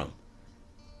benefit from.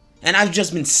 And I've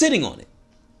just been sitting on it.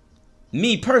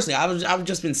 Me personally, I've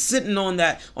just been sitting on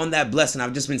that blessing.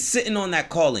 I've just been sitting on that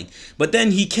calling. But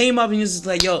then he came up and he was just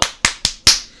like, yo,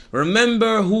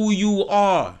 remember who you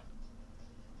are.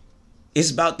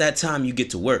 It's about that time you get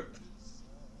to work.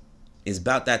 It's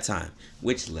about that time,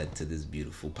 which led to this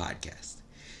beautiful podcast.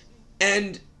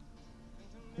 And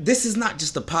this is not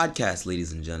just a podcast,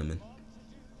 ladies and gentlemen.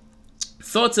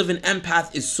 Thoughts of an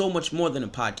Empath is so much more than a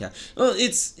podcast. Well,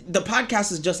 the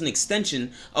podcast is just an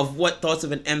extension of what Thoughts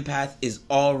of an Empath is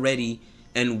already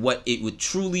and what it would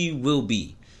truly will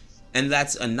be. And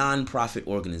that's a non-profit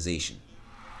organization.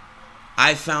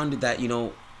 I found that,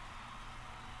 I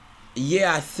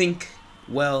think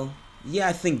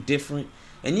different.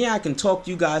 And I can talk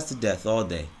you guys to death all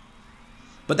day.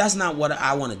 But that's not what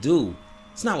I want to do.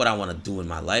 It's not what I want to do in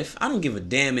my life. I don't give a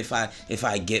damn if I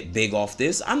get big off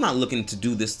this. I'm not looking to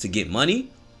do this to get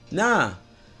money. Nah.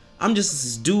 I'm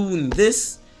just doing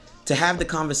this to have the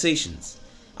conversations.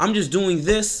 I'm just doing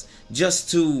this just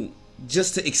to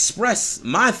express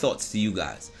my thoughts to you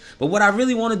guys. But what I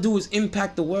really want to do is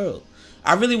impact the world.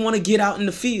 I really want to get out in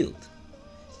the field.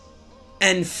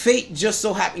 And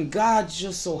God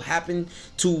just so happened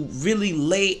to really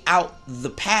lay out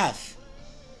the path.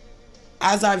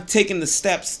 As I've taken the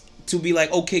steps to be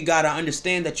like, okay, God, I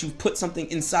understand that you've put something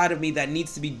inside of me that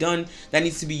needs to be done, that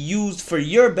needs to be used for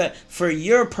your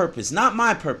purpose, not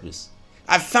my purpose.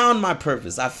 I've found my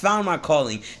purpose. I've found my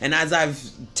calling. And as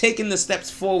I've taken the steps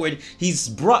forward, he's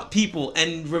brought people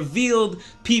and revealed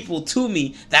people to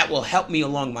me that will help me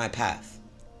along my path.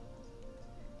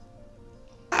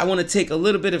 I want to take a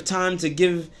little bit of time to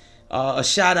give a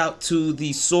shout out to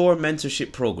the SOAR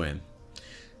mentorship program.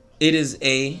 It is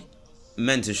a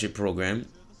mentorship program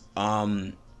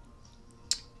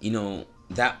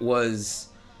that was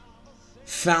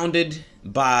founded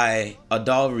by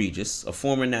Adal Regis, a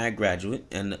former NAG graduate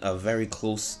and a very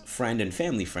close friend and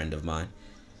family friend of mine.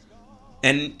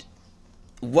 And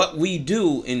what we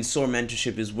do in SOAR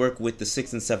mentorship is work with the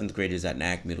 6th and 7th graders at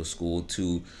Nyack Middle School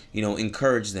to,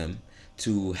 encourage them,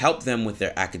 to help them with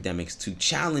their academics, to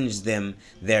challenge them,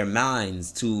 their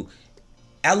minds, to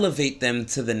elevate them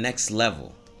to the next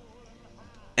level,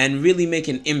 and really make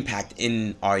an impact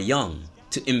in our young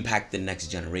to impact the next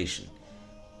generation.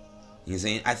 You know what I'm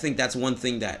saying? I think that's one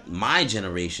thing that my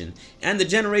generation and the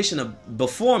generation of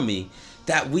before me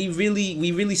that we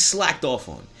really slacked off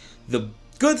on. The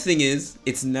good thing is,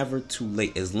 it's never too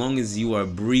late. As long as you are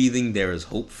breathing, there is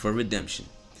hope for redemption.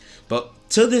 But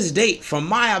to this date, from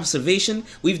my observation,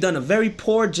 we've done a very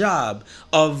poor job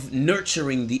of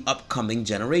nurturing the upcoming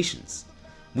generations.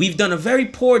 We've done a very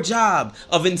poor job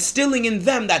of instilling in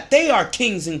them that they are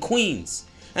kings and queens,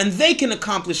 and they can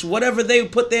accomplish whatever they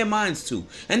put their minds to,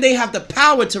 and they have the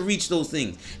power to reach those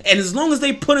things. And as long as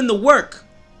they put in the work,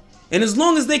 and as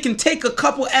long as they can take a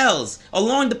couple L's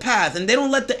along the path, and they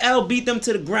don't let the L beat them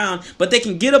to the ground, but they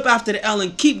can get up after the L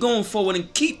and keep going forward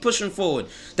and keep pushing forward,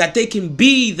 that they can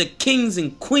be the kings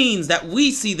and queens that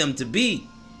we see them to be.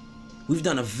 We've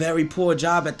done a very poor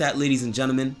job at that, ladies and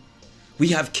gentlemen. We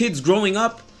have kids growing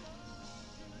up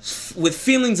with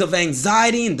feelings of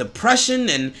anxiety and depression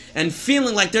and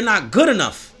feeling like they're not good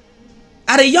enough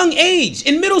at a young age,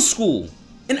 in middle school,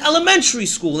 in elementary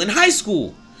school, in high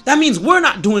school. That means we're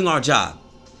not doing our job.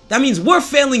 That means we're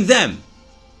failing them.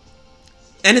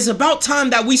 And it's about time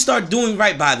that we start doing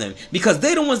right by them, because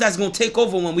they're the ones that's going to take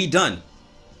over when we done.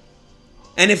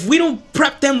 And if we don't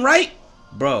prep them right,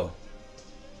 bro,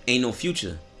 ain't no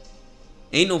future.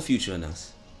 Ain't no future in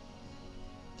us.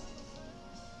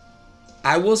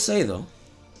 I will say, though,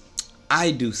 I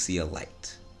do see a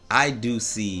light. I do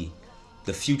see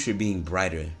the future being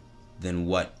brighter than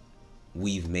what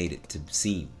we've made it to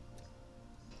seem.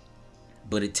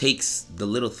 But it takes the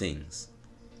little things.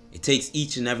 It takes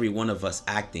each and every one of us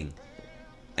acting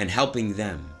and helping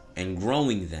them and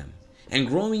growing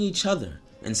each other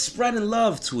and spreading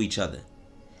love to each other.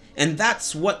 And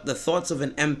that's what the Thoughts of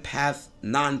an Empath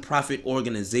nonprofit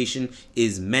organization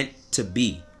is meant to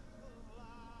be.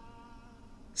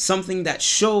 Something that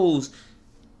shows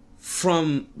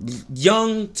from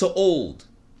young to old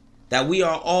that we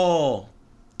are all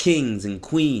kings and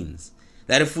queens.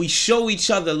 That if we show each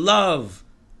other love,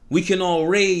 we can all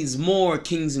raise more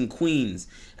kings and queens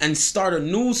and start a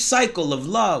new cycle of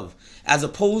love, as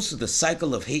opposed to the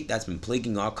cycle of hate that's been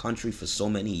plaguing our country for so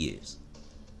many years.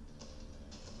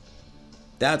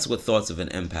 That's what Thoughts of an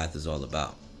Empath is all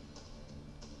about.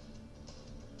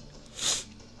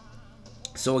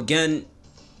 So again,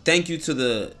 thank you to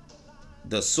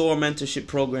the SOAR mentorship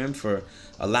program for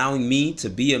allowing me to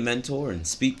be a mentor and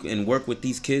speak and work with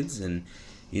these kids and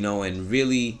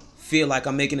really feel like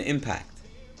I'm making an impact.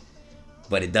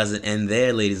 But it doesn't end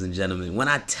there, ladies and gentlemen. When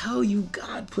I tell you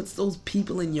God puts those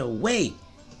people in your way,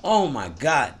 oh my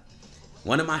God.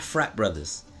 One of my frat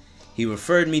brothers, he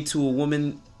referred me to a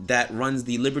woman that runs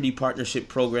the Liberty Partnership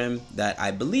program that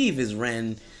I believe is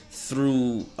ran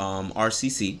through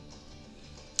RCC.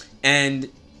 And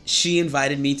she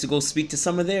invited me to go speak to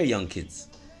some of their young kids.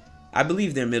 I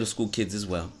believe they're middle school kids as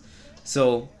well.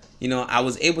 So, I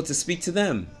was able to speak to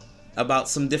them about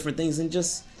some different things and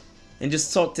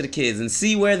just talk to the kids and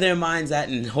see where their mind's at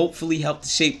and hopefully help to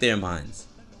shape their minds.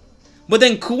 But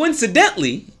then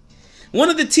coincidentally, one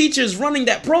of the teachers running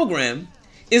that program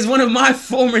is one of my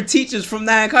former teachers from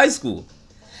Nyack High School.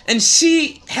 And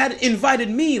she had invited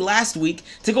me last week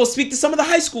to go speak to some of the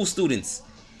high school students.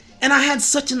 And I had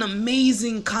such an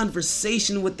amazing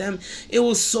conversation with them. It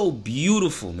was so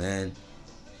beautiful, man.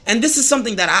 And this is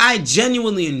something that I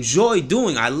genuinely enjoy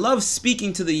doing. I love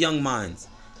speaking to the young minds.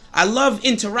 I love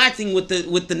interacting with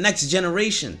the next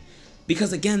generation.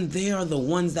 Because again, they are the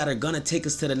ones that are going to take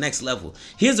us to the next level.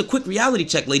 Here's a quick reality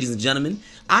check, ladies and gentlemen.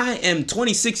 I am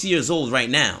 26 years old right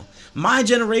now. My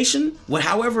generation,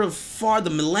 however far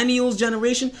the millennials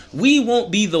generation, we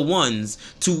won't be the ones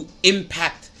to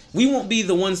impact. We won't be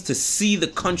the ones to see the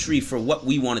country for what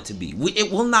we want it to be.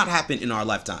 It will not happen in our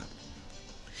lifetime.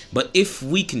 But if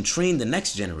we can train the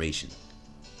next generation,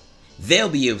 they'll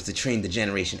be able to train the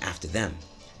generation after them.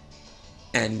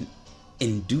 And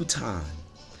in due time,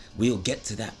 we'll get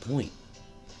to that point.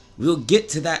 We'll get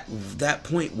to that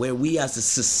point where we as a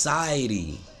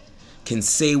society can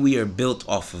say we are built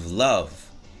off of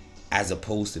love as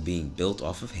opposed to being built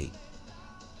off of hate. You know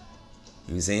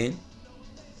what I'm saying?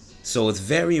 So it's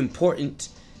very important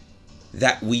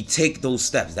that we take those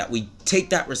steps, that we take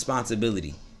that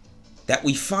responsibility, that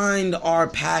we find our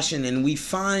passion and we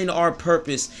find our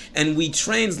purpose and we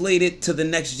translate it to the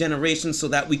next generation so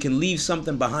that we can leave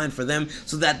something behind for them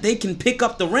so that they can pick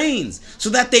up the reins, so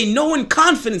that they know in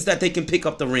confidence that they can pick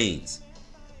up the reins.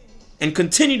 and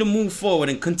continue to move forward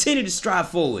and continue to strive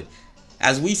forward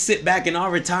as we sit back in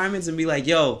our retirements and be like,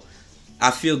 yo,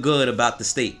 I feel good about the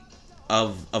state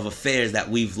of affairs that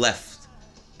we've left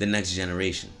the next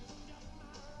generation.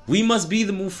 We must be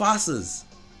the Mufasas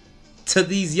to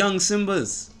these young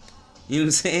Simbas. You know what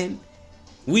I'm saying?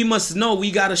 We must know. We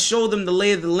got to show them the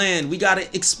lay of the land. We got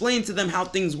to explain to them how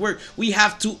things work. We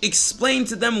have to explain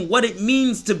to them what it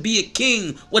means to be a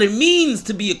king, what it means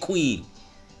to be a queen.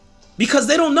 Because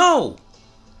they don't know.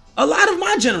 A lot of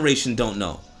my generation don't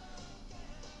know.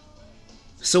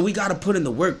 So we got to put in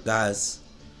the work, guys.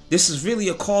 This is really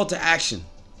a call to action.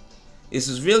 This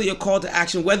is really a call to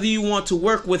action. Whether you want to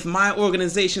work with my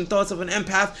organization, Thoughts of an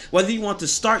Empath, whether you want to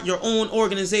start your own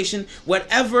organization,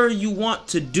 whatever you want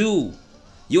to do,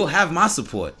 you'll have my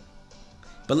support.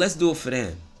 But let's do it for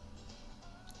them.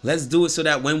 Let's do it so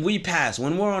that when we pass,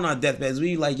 when we're on our deathbeds,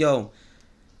 we like, yo,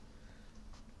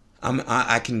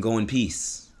 I can go in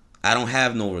peace. I don't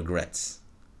have no regrets.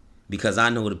 Because I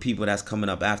know the people that's coming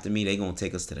up after me, they're going to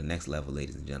take us to the next level,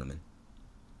 ladies and gentlemen.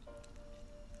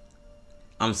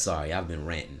 I'm sorry, I've been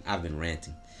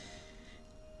ranting.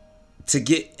 To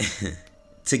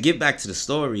get back to the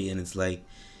story, and it's like,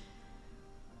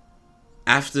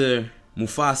 after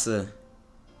Mufasa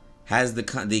has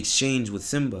the exchange with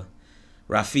Simba,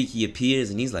 Rafiki appears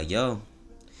and he's like, yo,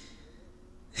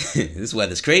 this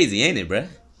weather's crazy, ain't it, bruh?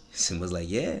 Simba's like,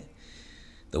 yeah,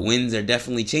 the winds are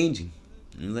definitely changing.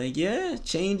 And he's like, yeah,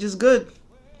 change is good.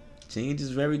 Change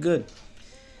is very good.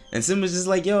 And Simba's just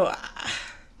like, yo,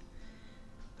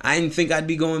 I didn't think I'd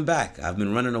be going back. I've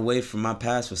been running away from my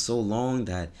past for so long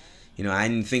that, I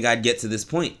didn't think I'd get to this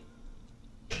point.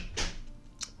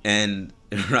 And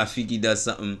Rafiki does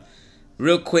something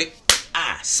real quick.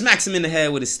 Smacks him in the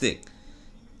head with a stick.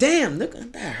 Damn, look,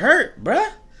 that hurt,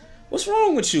 bruh. What's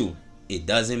wrong with you? It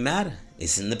doesn't matter.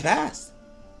 It's in the past.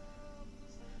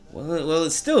 Well,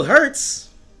 it still hurts.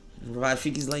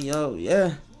 Rafiki's like, yo,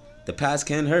 yeah, the past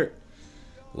can hurt.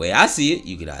 The way I see it,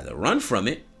 you could either run from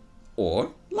it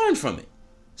or learn from it.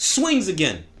 Swings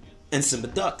again. And Simba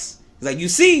ducks. He's like, you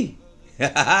see?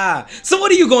 So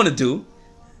what are you going to do?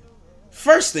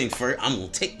 First thing first, I'm going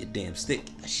to take your damn stick.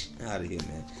 Out of here,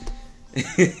 man.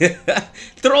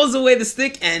 Throws away the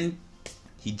stick and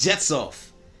he jets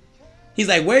off. He's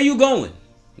like, where are you going?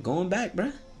 I'm going back,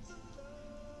 bruh.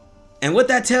 And what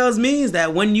that tells me is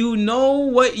that when you know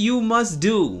what you must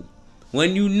do,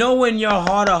 when you know in your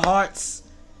heart of hearts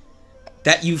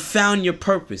that you found your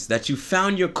purpose, that you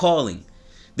found your calling,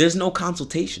 there's no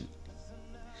consultation.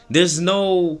 There's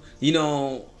no,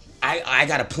 I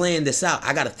got to plan this out.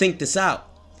 I got to think this out.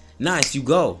 Nice, you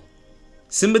go.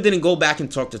 Simba didn't go back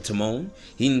and talk to Timon.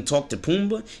 He didn't talk to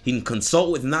Pumbaa. He didn't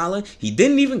consult with Nala. He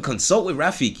didn't even consult with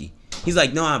Rafiki. He's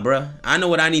like, nah, bruh. I know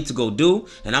what I need to go do,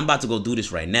 and I'm about to go do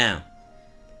this right now.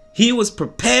 He was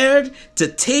prepared to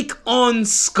take on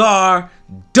Scar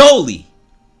Dolly.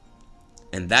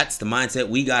 And that's the mindset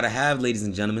we got to have, ladies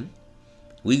and gentlemen.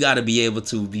 We got to be able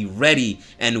to be ready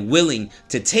and willing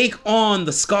to take on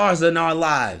the scars in our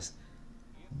lives.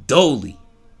 Dolly.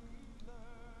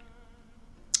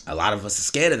 A lot of us are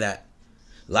scared of that.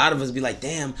 A lot of us be like,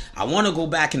 damn, I want to go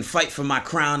back and fight for my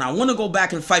crown. I want to go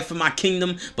back and fight for my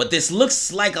kingdom. But this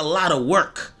looks like a lot of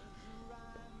work.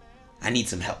 I need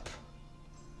some help.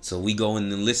 So we go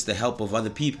and enlist the help of other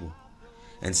people.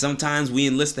 And sometimes we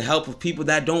enlist the help of people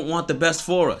that don't want the best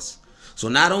for us. So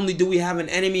not only do we have an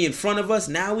enemy in front of us,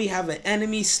 now we have an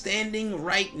enemy standing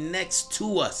right next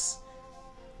to us.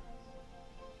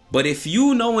 But if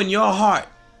you know in your heart,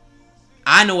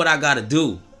 I know what I got to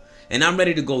do. And I'm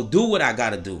ready to go do what I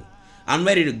got to do. I'm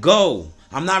ready to go.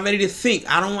 I'm not ready to think.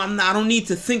 I don't need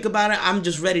to think about it. I'm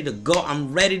just ready to go.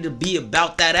 I'm ready to be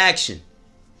about that action.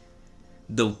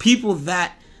 The people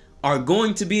that are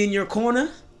going to be in your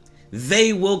corner,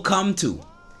 they will come to.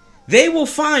 They will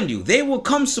find you. They will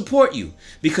come support you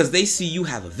because they see you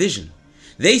have a vision.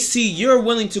 They see you're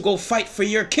willing to go fight for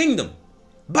your kingdom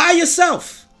by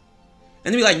yourself.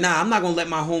 And they be like, nah, I'm not going to let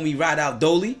my homie ride out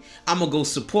Dolly. I'm going to go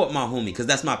support my homie because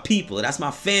that's my people. That's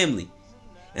my family.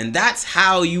 And that's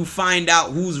how you find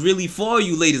out who's really for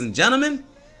you, ladies and gentlemen.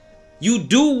 You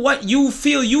do what you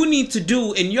feel you need to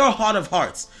do in your heart of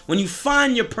hearts. When you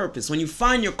find your purpose, when you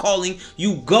find your calling,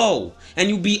 you go. And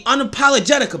you be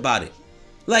unapologetic about it.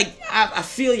 Like, I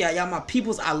feel y'all my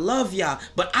peoples, I love y'all,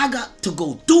 but I got to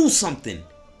go do something.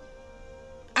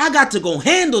 I got to go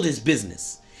handle this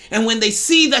business. And when they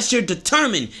see that you're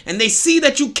determined and they see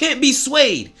that you can't be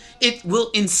swayed, it will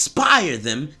inspire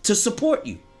them to support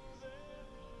you.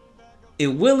 It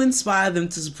will inspire them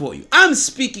to support you. I'm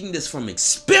speaking this from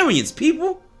experience,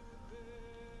 people.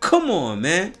 Come on,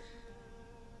 man.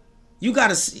 You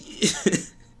gotta see.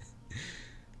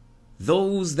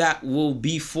 Those that will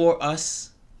be for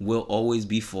us will always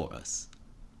be for us.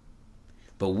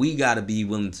 But we got to be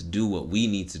willing to do what we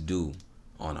need to do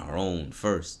on our own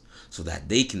first, so that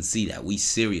they can see that we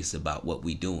serious about what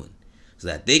we doing. So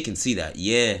that they can see that,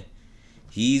 yeah,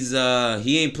 he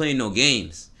ain't playing no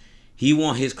games. He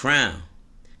want his crown.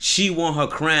 She want her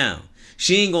crown.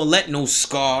 She ain't gonna let no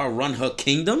Scar run her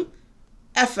kingdom.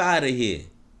 F out of here.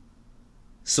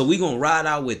 So we gonna ride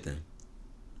out with them.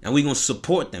 And we gonna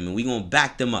support them. And we gonna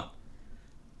back them up.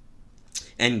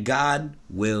 And God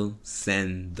will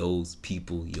send those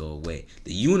people your way.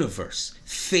 The universe,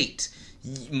 fate,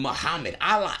 Muhammad,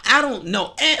 Allah, I don't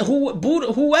know.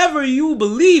 Buddha, whoever you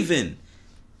believe in,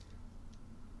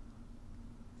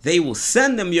 they will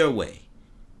send them your way.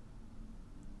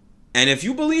 And if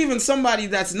you believe in somebody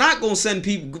that's not going to send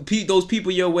those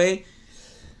people your way,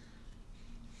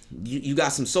 you got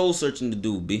some soul searching to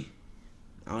do, B.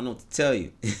 I don't know what to tell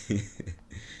you.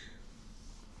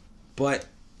 But,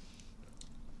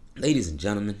 ladies and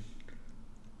gentlemen,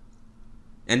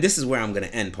 and this is where I'm going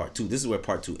to end part 2. This is where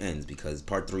part 2 ends, because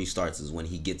part 3 starts is when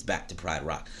he gets back to Pride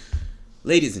Rock.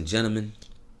 Ladies and gentlemen,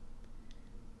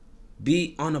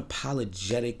 be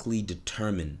unapologetically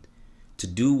determined to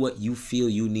do what you feel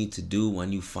you need to do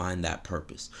when you find that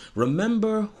purpose.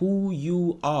 Remember who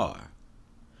you are.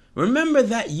 Remember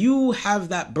that you have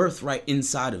that birthright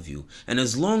inside of you. And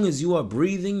as long as you are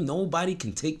breathing, nobody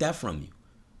can take that from you.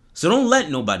 So don't let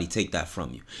nobody take that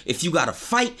from you. If you gotta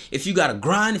fight, if you gotta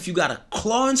grind, if you gotta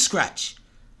claw and scratch,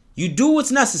 you do what's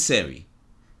necessary.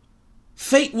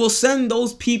 Fate will send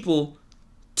those people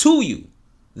to you.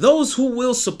 Those who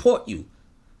will support you.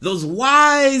 Those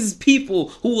wise people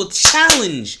who will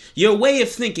challenge your way of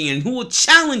thinking and who will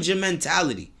challenge your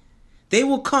mentality. They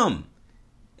will come,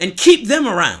 and keep them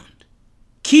around.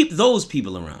 Keep those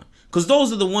people around. Because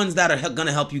those are the ones that are going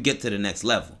to help you get to the next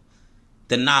level.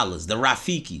 The Nalas, the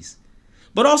Rafikis.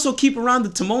 But also keep around the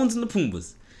Timons and the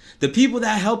Pumbas. The people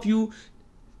that help you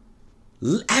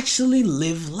actually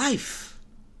live life.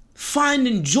 Find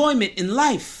enjoyment in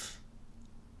life.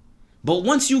 But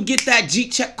once you get that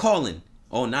G-check calling,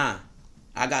 oh nah,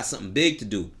 I got something big to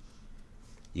do.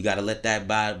 You got to let that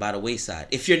by the wayside.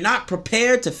 If you're not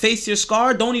prepared to face your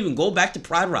scar, don't even go back to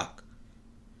Pride Rock.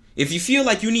 If you feel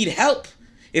like you need help,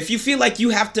 if you feel like you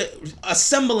have to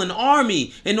assemble an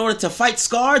army in order to fight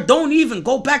Scar, don't even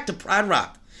go back to Pride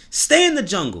Rock. Stay in the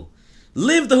jungle.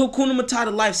 Live the Hakuna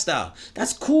Matata lifestyle.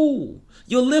 That's cool.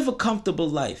 You'll live a comfortable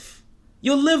life.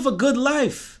 You'll live a good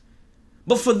life.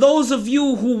 But for those of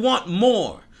you who want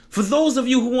more, for those of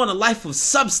you who want a life of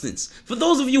substance, for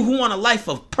those of you who want a life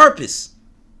of purpose,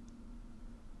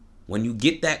 when you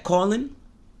get that calling,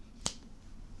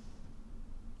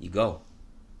 you go.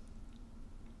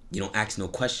 You don't ask no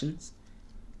questions.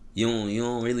 You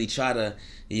don't really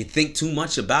you think too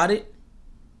much about it.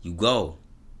 You go.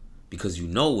 Because you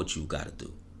know what you got to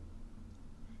do.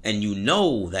 And you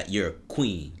know that you're a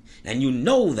queen. And you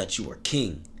know that you are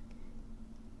king.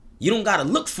 You don't got to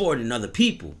look for it in other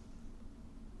people.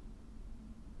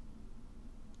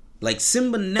 Like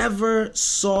Simba never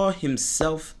saw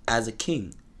himself as a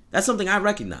king. That's something I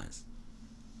recognize.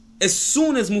 As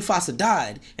soon as Mufasa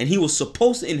died and he was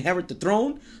supposed to inherit the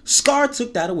throne, Scar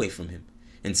took that away from him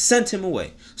and sent him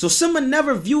away. So Simba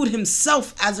never viewed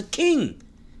himself as a king.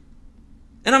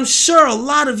 And I'm sure a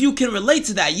lot of you can relate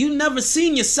to that. You never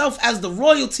seen yourself as the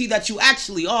royalty that you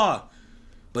actually are.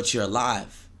 But you're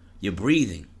alive. You're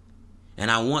breathing.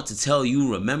 And I want to tell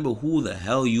you, remember who the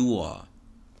hell you are.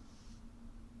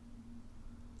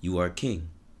 You are a king.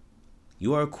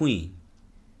 You are a queen.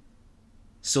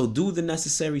 So do the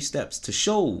necessary steps to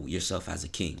show yourself as a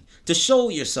king, to show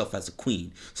yourself as a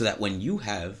queen, so that when you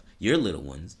have your little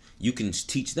ones, you can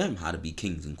teach them how to be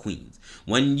kings and queens.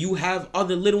 When you have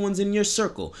other little ones in your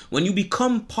circle, when you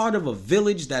become part of a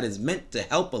village that is meant to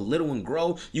help a little one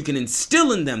grow, you can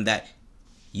instill in them that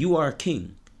you are a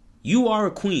king, you are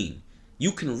a queen.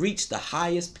 You can reach the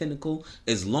highest pinnacle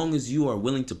as long as you are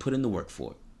willing to put in the work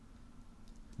for it.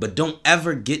 But don't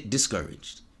ever get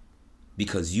discouraged,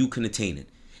 because you can attain it.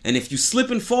 And if you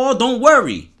slip and fall, don't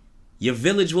worry. Your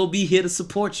village will be here to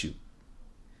support you.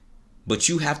 But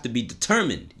you have to be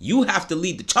determined. You have to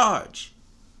lead the charge.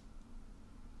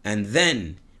 And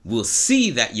then we'll see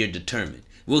that you're determined.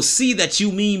 We'll see that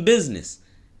you mean business.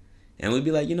 And we'll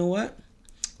be like, you know what?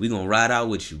 We're going to ride out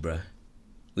with you, bruh.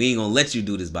 We ain't going to let you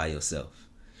do this by yourself.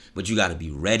 But you got to be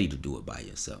ready to do it by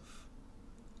yourself.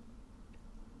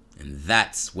 And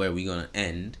that's where we're going to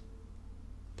end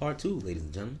part 2, ladies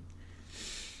and gentlemen.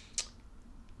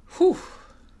 Whew.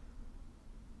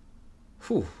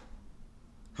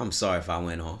 I'm sorry if I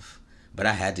went off, but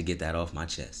I had to get that off my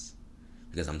chest.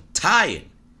 Because I'm tired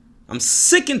I'm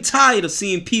sick and tired of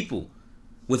seeing people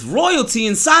with royalty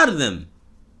inside of them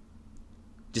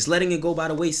just letting it go by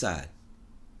the wayside.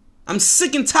 I'm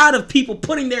sick and tired of people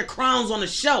putting their crowns on a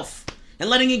shelf and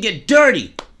letting it get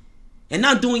dirty and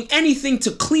not doing anything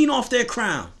to clean off their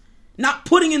crown. Not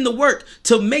putting in the work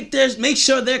to make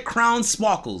sure their crown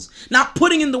sparkles. Not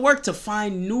putting in the work to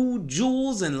find new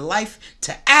jewels and life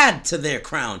to add to their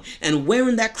crown and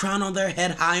wearing that crown on their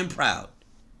head high and proud.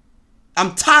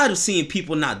 I'm tired of seeing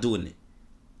people not doing it.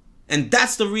 And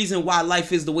that's the reason why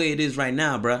life is the way it is right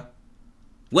now, bruh.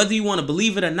 Whether you want to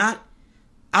believe it or not,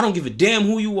 I don't give a damn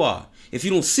who you are. If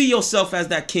you don't see yourself as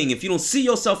that king, if you don't see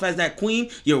yourself as that queen,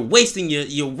 you're wasting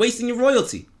your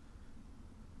royalty.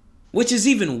 Which is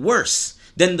even worse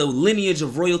than the lineage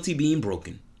of royalty being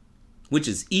broken. Which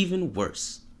is even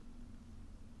worse.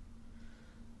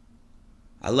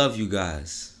 I love you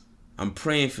guys. I'm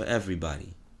praying for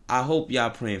everybody. I hope y'all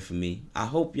praying for me. I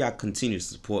hope y'all continue to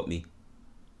support me.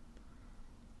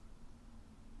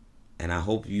 And I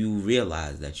hope you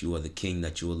realize that you are the king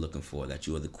that you are looking for, that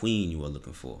you are the queen you are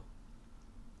looking for.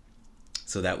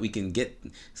 So that we can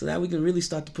really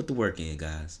start to put the work in,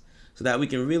 guys. So that we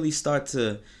can really start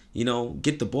to,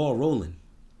 get the ball rolling.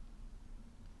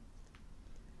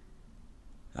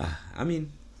 I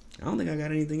don't think I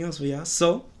got anything else for y'all.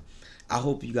 So, I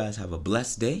hope you guys have a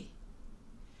blessed day.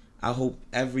 I hope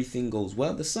everything goes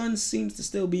well. The sun seems to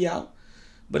still be out,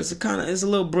 but it's a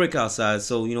little brick outside.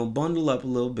 So, bundle up a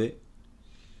little bit.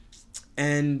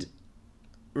 And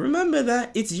remember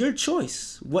that it's your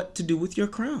choice what to do with your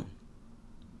crown.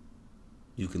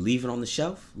 You can leave it on the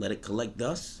shelf, let it collect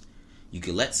dust. You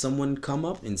can let someone come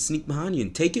up and sneak behind you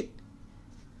and take it.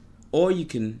 Or you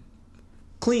can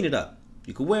clean it up.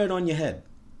 You can wear it on your head.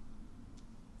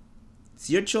 It's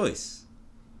your choice.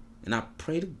 And I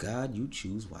pray to God you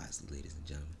choose wisely, ladies and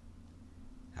gentlemen.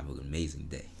 Have an amazing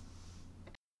day.